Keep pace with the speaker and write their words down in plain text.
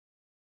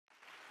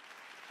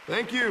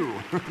Thank you.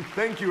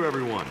 Thank you,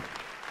 everyone.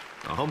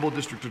 A humble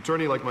district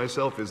attorney like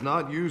myself is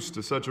not used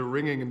to such a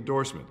ringing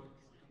endorsement.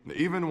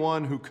 Even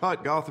one who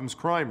cut Gotham's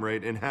crime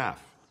rate in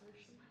half.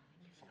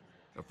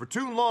 For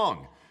too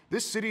long,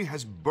 this city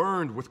has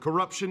burned with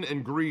corruption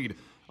and greed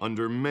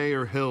under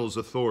Mayor Hill's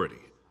authority.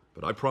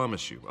 But I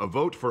promise you, a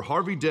vote for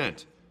Harvey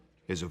Dent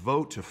is a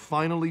vote to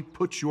finally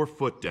put your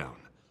foot down.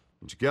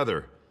 And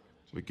together,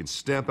 we can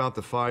stamp out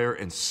the fire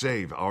and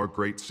save our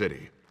great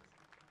city.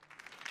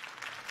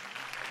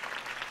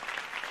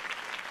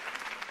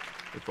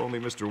 If only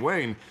Mr.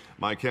 Wayne,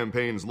 my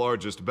campaign's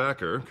largest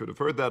backer, could have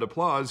heard that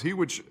applause, he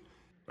would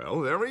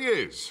well, there he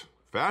is.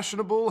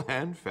 Fashionable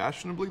and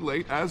fashionably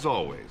late as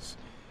always.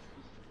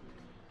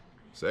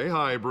 Say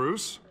hi,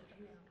 Bruce.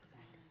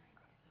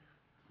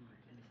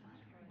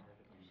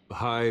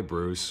 Hi,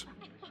 Bruce.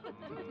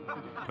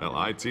 Well,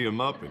 I tee him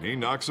up and he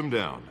knocks him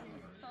down.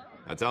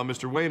 That's how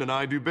Mr. Wayne and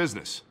I do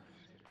business.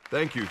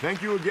 Thank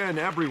you again,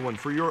 everyone,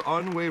 for your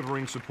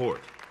unwavering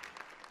support.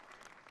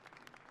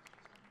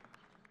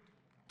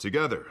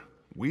 Together,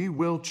 we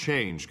will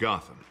change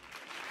Gotham.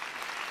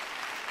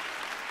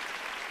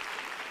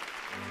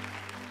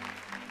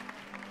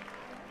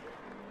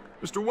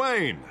 Mr.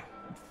 Wayne,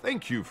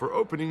 thank you for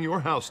opening your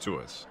house to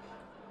us.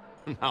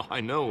 Now, I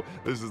know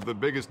this is the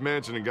biggest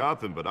mansion in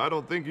Gotham, but I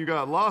don't think you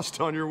got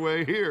lost on your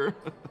way here.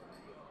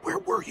 Where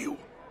were you?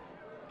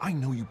 I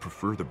know you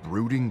prefer the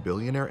brooding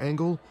billionaire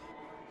angle.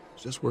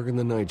 Just working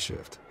the night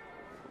shift.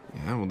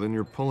 Yeah, well, then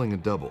you're pulling a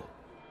double.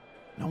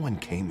 No one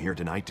came here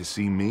tonight to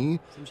see me.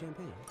 Some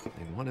champagne.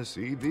 They want to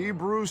see the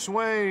Bruce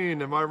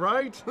Wayne, am I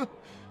right?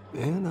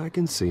 And I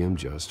can see him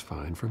just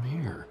fine from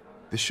here.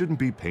 This shouldn't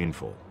be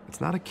painful. It's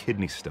not a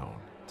kidney stone.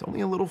 It's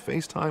only a little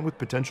FaceTime with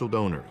potential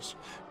donors.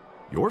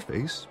 Your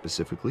face,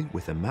 specifically,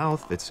 with a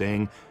mouth that's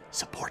saying,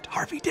 support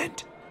Harvey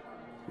Dent.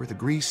 We're the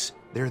grease,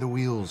 they're the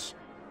wheels.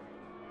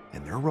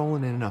 And they're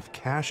rolling in enough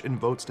cash and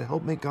votes to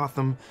help make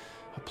Gotham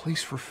a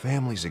place for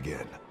families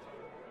again.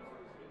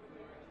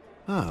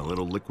 A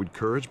little liquid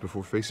courage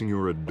before facing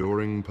your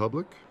adoring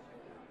public.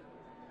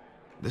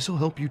 This'll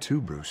help you too,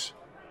 Bruce.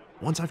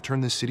 Once I've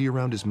turned this city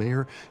around as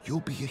mayor, you'll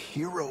be a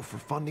hero for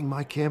funding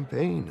my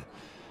campaign.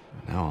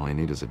 Now all I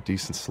need is a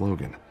decent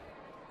slogan.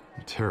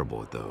 I'm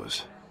terrible at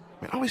those.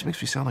 It always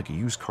makes me sound like a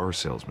used car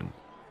salesman.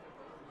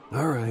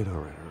 All right.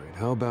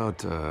 How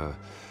about,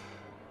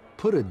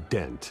 put a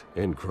dent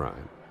in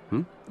crime,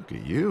 Look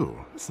at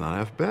you. That's not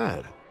half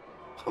bad.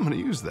 I'm gonna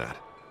use that.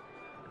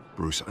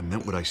 Bruce, I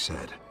meant what I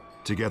said.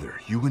 Together,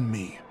 you and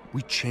me,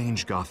 we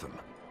change Gotham.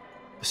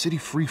 A city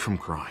free from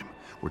crime,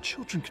 where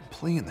children can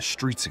play in the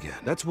streets again.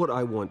 That's what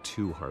I want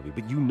too, Harvey,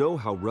 but you know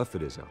how rough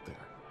it is out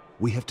there.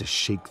 We have to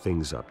shake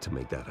things up to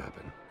make that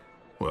happen.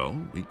 Well,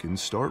 we can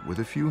start with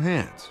a few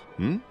hands,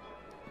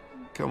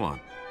 Come on.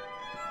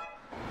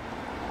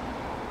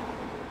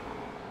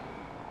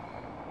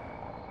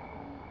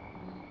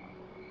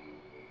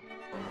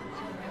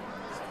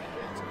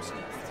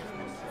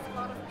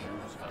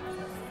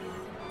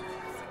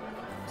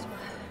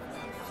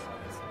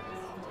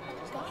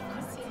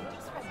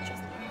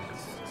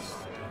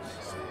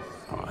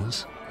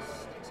 Pause.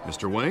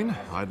 Mr. Wayne,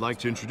 I'd like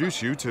to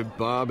introduce you to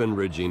Bob and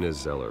Regina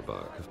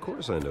Zellerbach. Of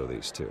course I know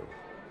these two.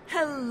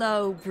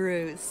 Hello,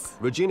 Bruce.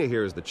 Regina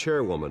here is the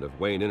chairwoman of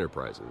Wayne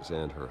Enterprises,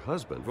 and her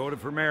husband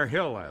Voted for Mayor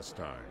Hill last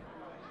time.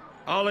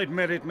 I'll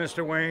admit it,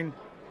 Mr. Wayne.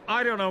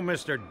 I don't know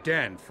Mr.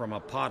 Dent from a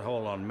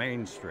pothole on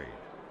Main Street,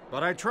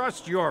 but I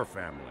trust your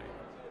family.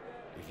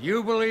 If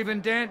you believe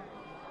in Dent,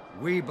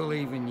 we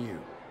believe in you.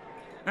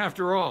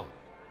 After all,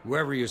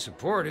 whoever you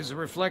support is a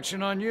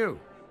reflection on you.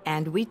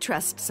 And we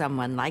trust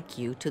someone like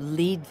you to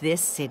lead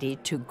this city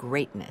to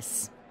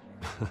greatness.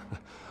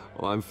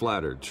 Well, I'm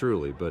flattered,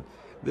 truly, but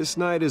this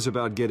night is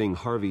about getting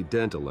Harvey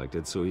Dent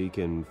elected so he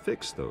can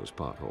fix those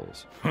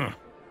potholes.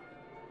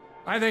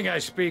 I think I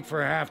speak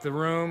for half the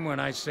room when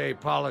I say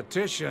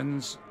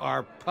politicians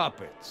are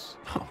puppets.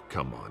 Oh,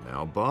 come on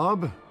now,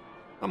 Bob.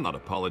 I'm not a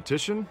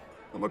politician.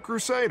 I'm a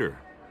crusader.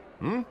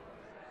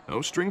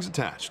 No strings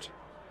attached.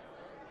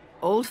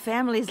 Old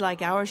families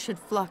like ours should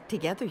flock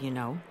together, you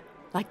know,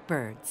 like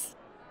birds.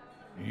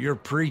 You're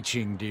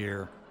preaching,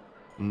 dear.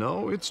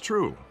 No, it's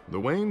true. The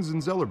Waynes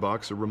and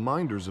Zellerbachs are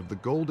reminders of the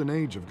golden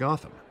age of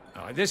Gotham.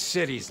 Oh, this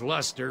city's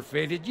luster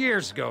faded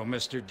years ago,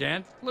 Mr.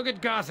 Dent. Look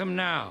at Gotham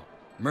now.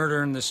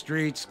 Murder in the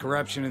streets,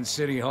 corruption in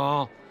City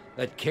Hall,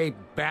 that Cape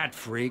Bat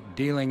freak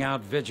dealing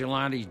out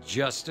vigilante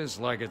justice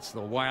like it's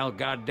the wild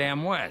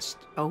goddamn West.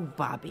 Oh,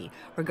 Bobby,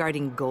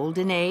 regarding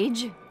Golden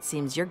Age, it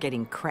seems you're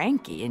getting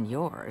cranky in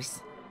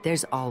yours.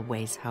 There's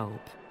always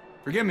hope.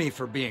 Forgive me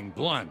for being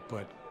blunt,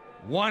 but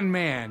one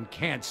man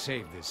can't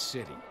save this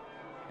city.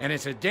 And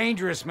it's a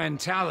dangerous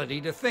mentality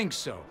to think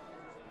so.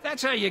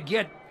 That's how you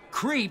get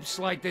creeps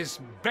like this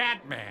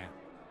Batman.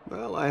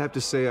 Well, I have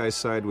to say I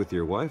side with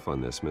your wife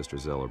on this, Mr.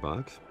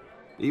 Zellerbach.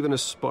 Even a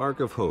spark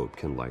of hope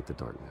can light the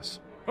darkness.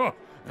 Oh,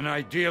 an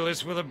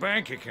idealist with a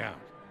bank account.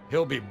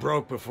 He'll be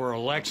broke before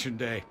Election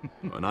Day.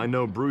 And I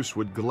know Bruce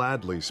would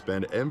gladly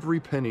spend every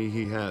penny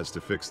he has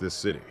to fix this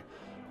city.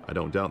 I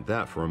don't doubt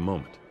that for a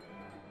moment.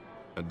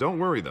 Don't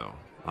worry, though.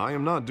 I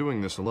am not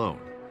doing this alone.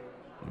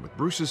 And with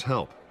Bruce's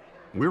help,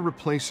 we're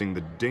replacing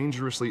the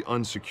dangerously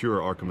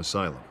unsecure Arkham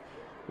Asylum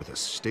with a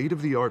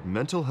state-of-the-art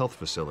mental health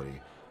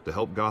facility to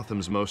help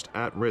Gotham's most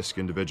at-risk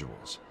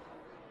individuals.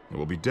 It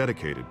will be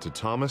dedicated to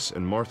Thomas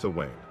and Martha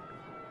Wayne,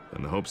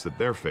 in the hopes that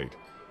their fate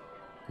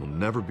will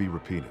never be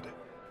repeated.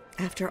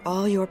 After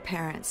all your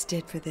parents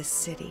did for this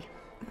city,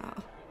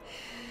 oh,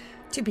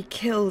 to be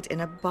killed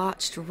in a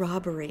botched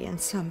robbery in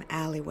some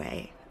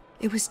alleyway,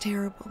 it was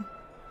terrible.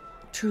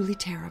 Truly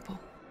terrible.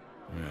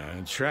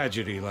 A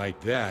tragedy like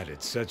that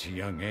at such a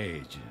young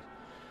age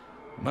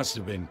must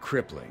have been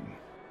crippling.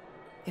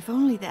 If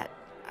only that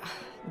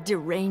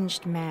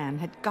deranged man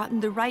had gotten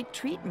the right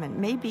treatment,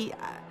 maybe...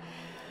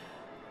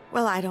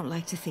 well, I don't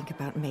like to think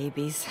about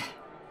maybes.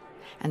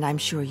 And I'm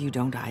sure you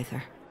don't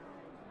either.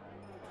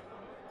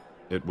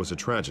 It was a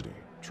tragedy,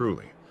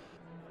 truly.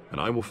 And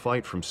I will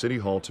fight from City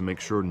Hall to make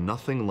sure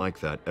nothing like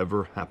that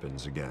ever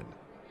happens again.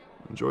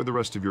 Enjoy the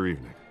rest of your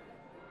evening.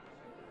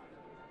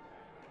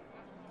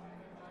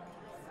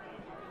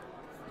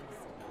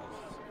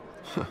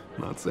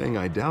 Not saying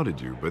I doubted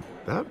you, but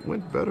that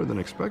went better than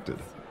expected.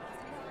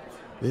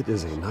 It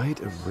is a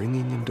night of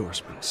ringing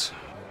endorsements.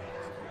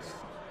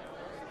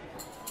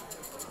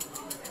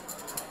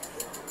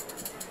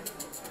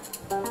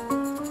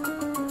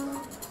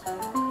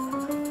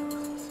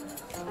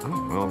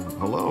 Oh, well,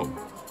 hello.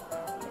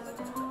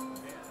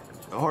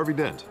 Harvey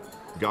Dent,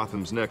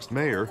 Gotham's next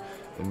mayor,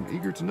 and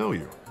eager to know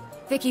you.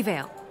 Vicky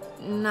Vale.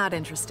 Not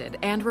interested.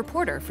 And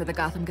reporter for the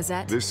Gotham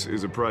Gazette. This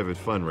is a private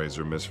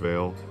fundraiser, Miss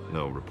Vale.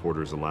 No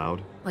reporters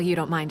allowed. Well, you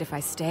don't mind if I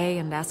stay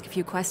and ask a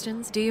few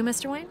questions, do you,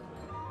 Mr. Wayne?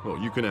 Well,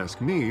 you can ask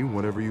me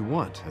whatever you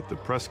want at the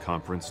press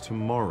conference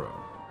tomorrow.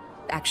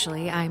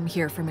 Actually, I'm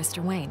here for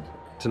Mr. Wayne.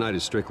 Tonight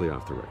is strictly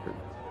off the record.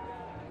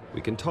 We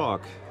can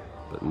talk,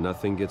 but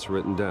nothing gets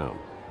written down.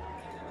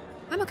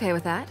 I'm okay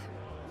with that.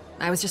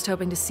 I was just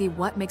hoping to see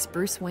what makes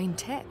Bruce Wayne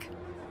tick.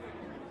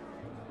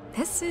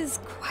 This is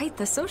quite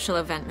the social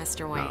event,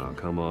 Mr. Wayne. Oh,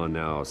 come on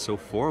now. So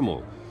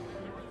formal.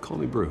 Call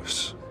me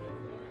Bruce.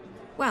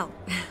 Well,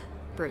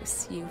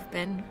 Bruce, you've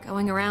been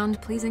going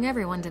around pleasing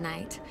everyone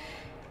tonight.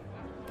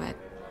 But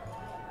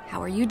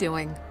how are you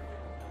doing?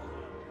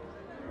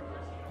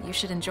 You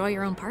should enjoy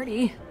your own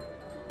party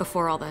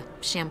before all the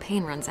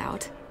champagne runs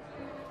out.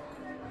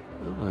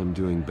 Well, I'm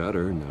doing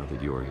better now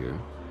that you're here.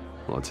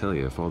 Well, I'll tell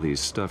you, if all these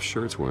stuffed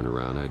shirts weren't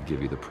around, I'd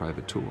give you the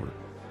private tour.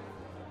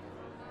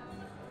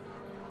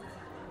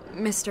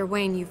 Mr.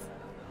 Wayne,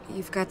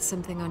 you've got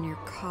something on your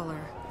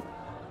collar.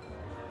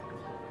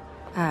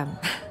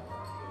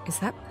 Is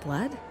that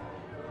blood?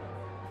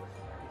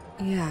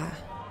 Yeah.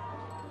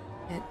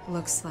 It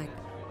looks like...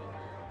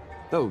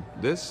 Oh,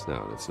 this?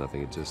 No, it's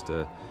nothing. It just,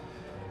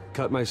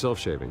 cut myself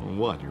shaving.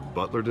 What, your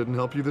butler didn't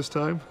help you this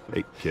time?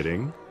 Hey,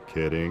 kidding,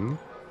 kidding.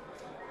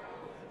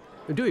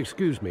 Do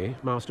excuse me,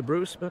 Master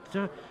Bruce,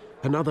 but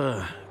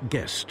another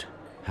guest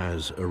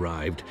has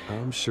arrived.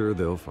 I'm sure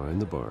they'll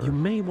find the bar. You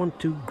may want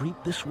to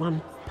greet this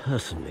one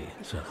personally,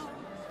 sir.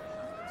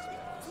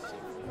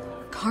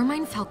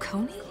 Carmine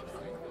Falcone?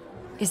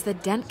 Is the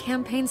Dent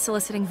campaign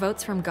soliciting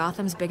votes from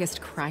Gotham's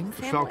biggest crime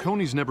family?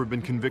 Falcone's never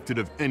been convicted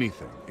of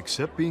anything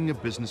except being a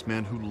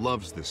businessman who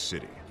loves this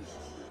city.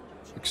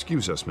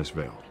 Excuse us, Miss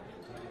Vale.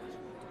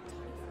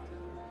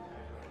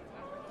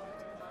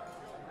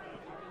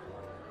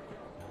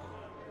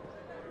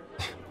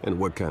 And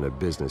what kind of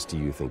business do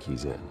you think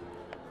he's in?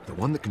 The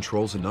one that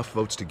controls enough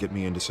votes to get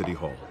me into City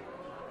Hall.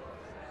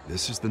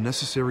 This is the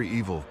necessary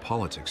evil of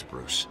politics,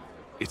 Bruce.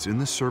 It's in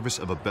the service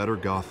of a better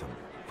Gotham,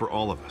 for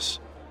all of us.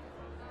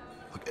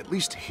 Look, at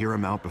least hear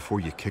him out before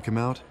you kick him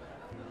out.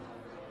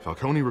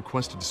 Falcone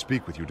requested to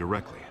speak with you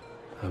directly.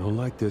 I don't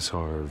like this,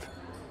 Harv,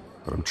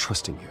 but I'm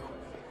trusting you.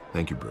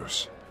 Thank you,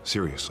 Bruce.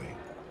 Seriously.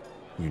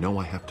 You know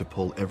I have to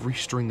pull every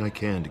string I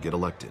can to get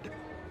elected.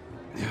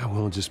 Yeah,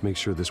 well, just make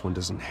sure this one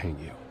doesn't hang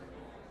you.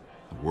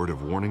 A word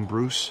of warning,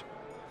 Bruce?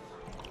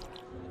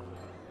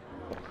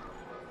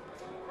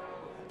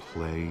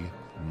 Play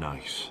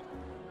nice.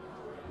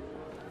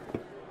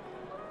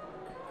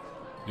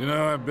 You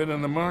know, I've been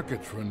in the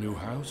market for a new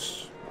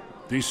house.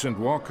 Decent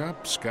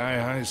walk-up,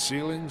 sky-high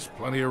ceilings,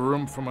 plenty of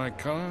room for my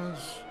cars.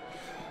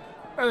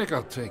 I think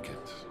I'll take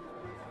it.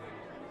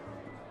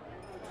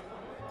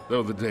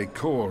 Though the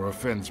decor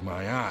offends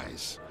my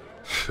eyes.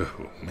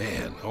 Oh,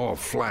 man, all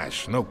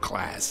flash, no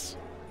class.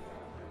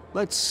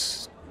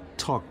 Let's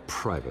talk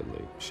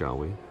privately, shall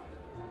we?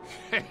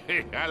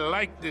 Hey, I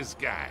like this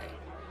guy.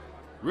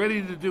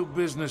 Ready to do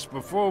business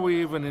before we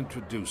even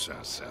introduce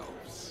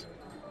ourselves.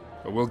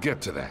 But we'll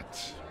get to that.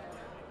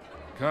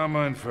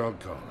 Carmine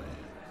Falcone,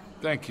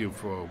 thank you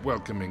for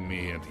welcoming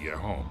me into your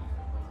home.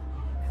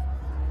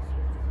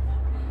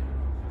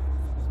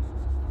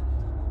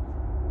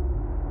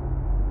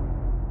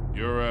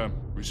 You're a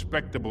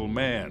respectable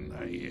man,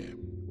 I hear.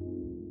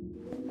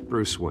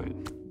 Bruce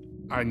Wayne.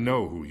 I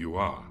know who you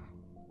are.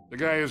 The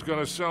guy who's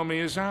gonna sell me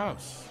his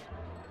house.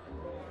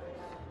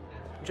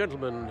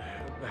 Gentlemen,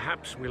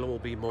 perhaps we'll all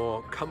be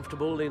more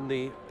comfortable in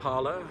the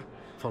parlor.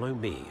 Follow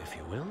me, if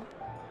you will.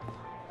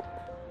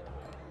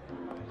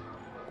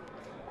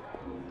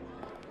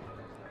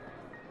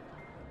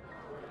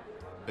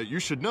 You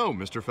should know,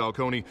 Mr.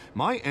 Falcone,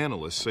 my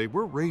analysts say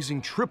we're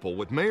raising triple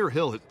what Mayor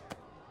Hill has...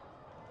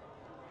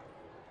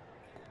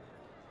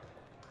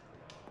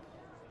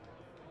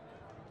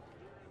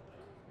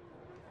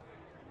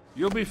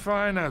 You'll be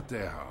fine out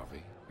there,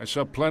 Harvey. I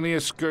saw plenty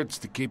of skirts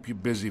to keep you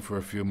busy for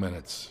a few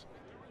minutes.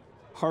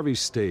 Harvey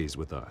stays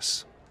with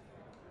us.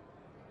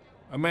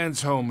 A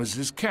man's home is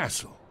his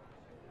castle.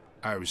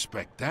 I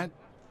respect that.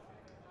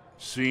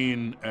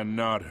 Seen and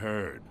not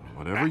heard.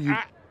 Whatever you...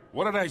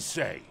 What did I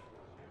say?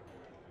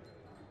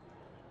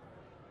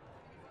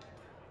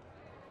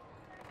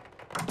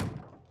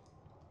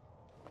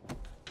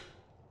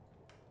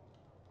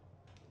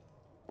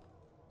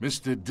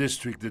 Mr.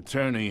 District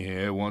Attorney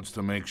here wants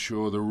to make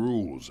sure the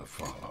rules are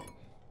followed.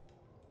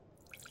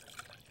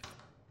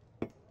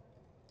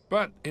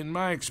 But in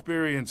my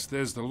experience,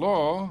 there's the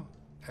law,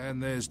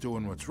 and there's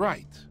doing what's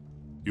right.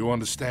 You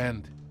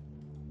understand?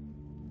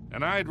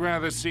 And I'd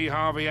rather see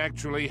Harvey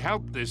actually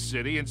help this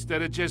city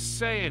instead of just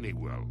saying he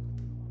will.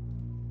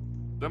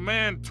 The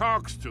man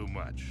talks too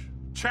much,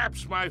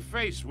 chaps my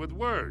face with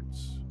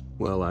words.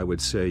 Well, I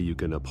would say you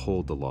can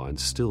uphold the law and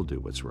still do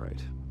what's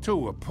right.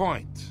 To a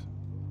point.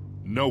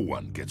 No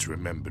one gets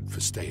remembered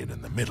for staying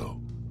in the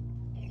middle.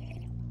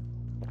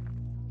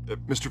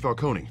 Mr.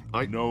 Falcone,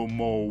 No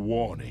more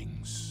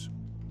warnings.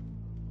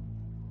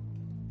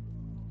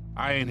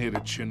 I ain't here to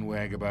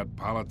chinwag about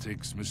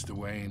politics, Mr.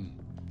 Wayne.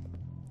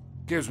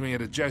 Gives me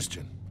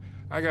indigestion.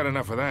 I got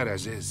enough of that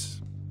as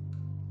is.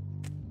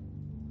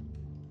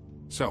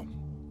 So,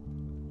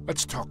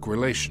 let's talk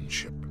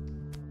relationship.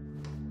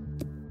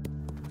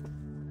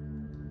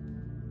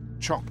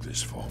 Chalk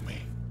this for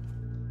me.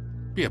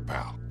 Be a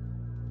pal.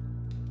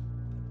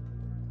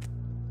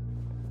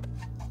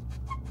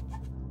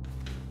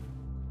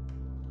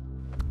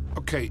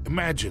 Okay,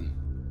 imagine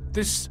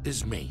this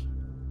is me.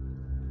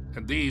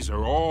 And these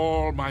are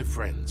all my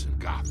friends in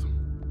Gotham.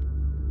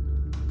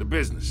 The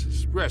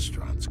businesses,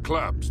 restaurants,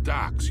 clubs,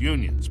 docks,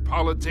 unions,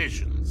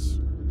 politicians.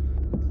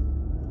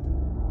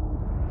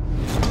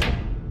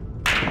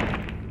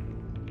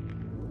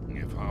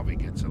 If Harvey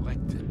gets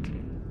elected.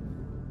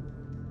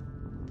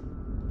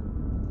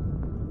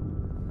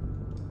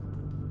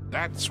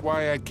 That's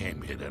why I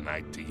came here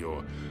tonight to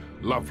your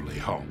lovely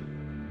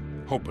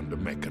home, hoping to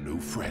make a new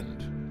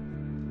friend.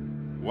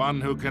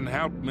 One who can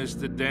help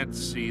Mr. Dent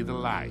see the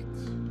light,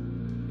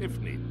 if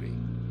need be.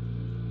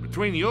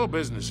 Between your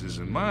businesses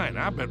and mine,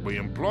 I bet we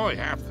employ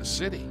half the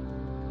city.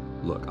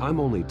 Look, I'm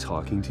only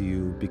talking to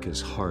you because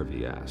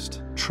Harvey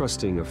asked,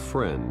 trusting a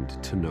friend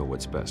to know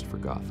what's best for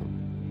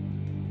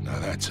Gotham. Now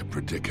that's a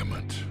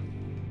predicament.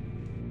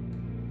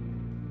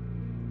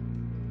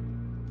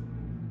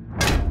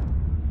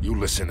 You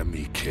listen to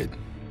me, kid.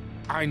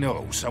 I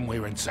know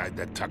somewhere inside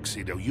that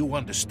tuxedo you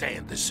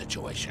understand this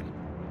situation.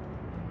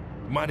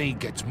 Money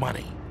gets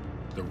money.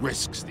 The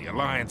risks, the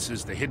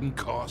alliances, the hidden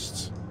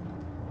costs.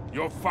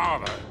 Your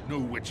father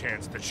knew which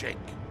hands to shake.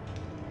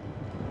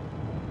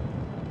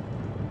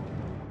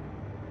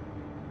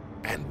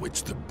 And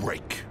which to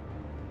break.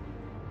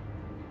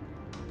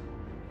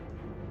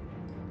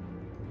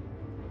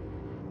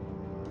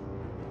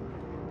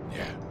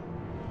 Yeah,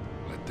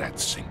 let that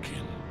sink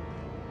in.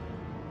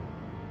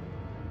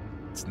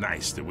 It's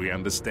nice that we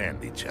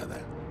understand each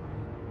other.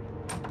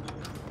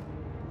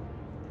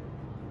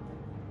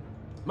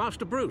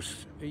 Master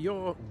Bruce,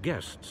 your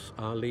guests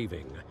are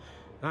leaving.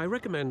 I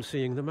recommend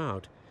seeing them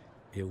out.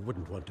 You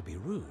wouldn't want to be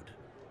rude.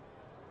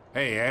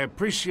 Hey, I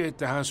appreciate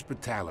the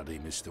hospitality,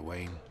 Mr.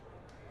 Wayne.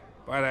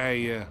 But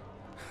I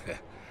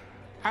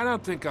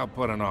don't think I'll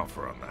put an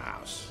offer on the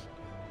house.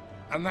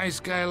 A nice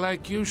guy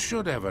like you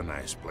should have a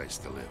nice place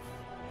to live.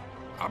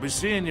 I'll be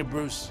seeing you,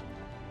 Bruce,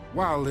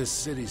 while this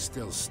city's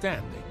still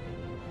standing.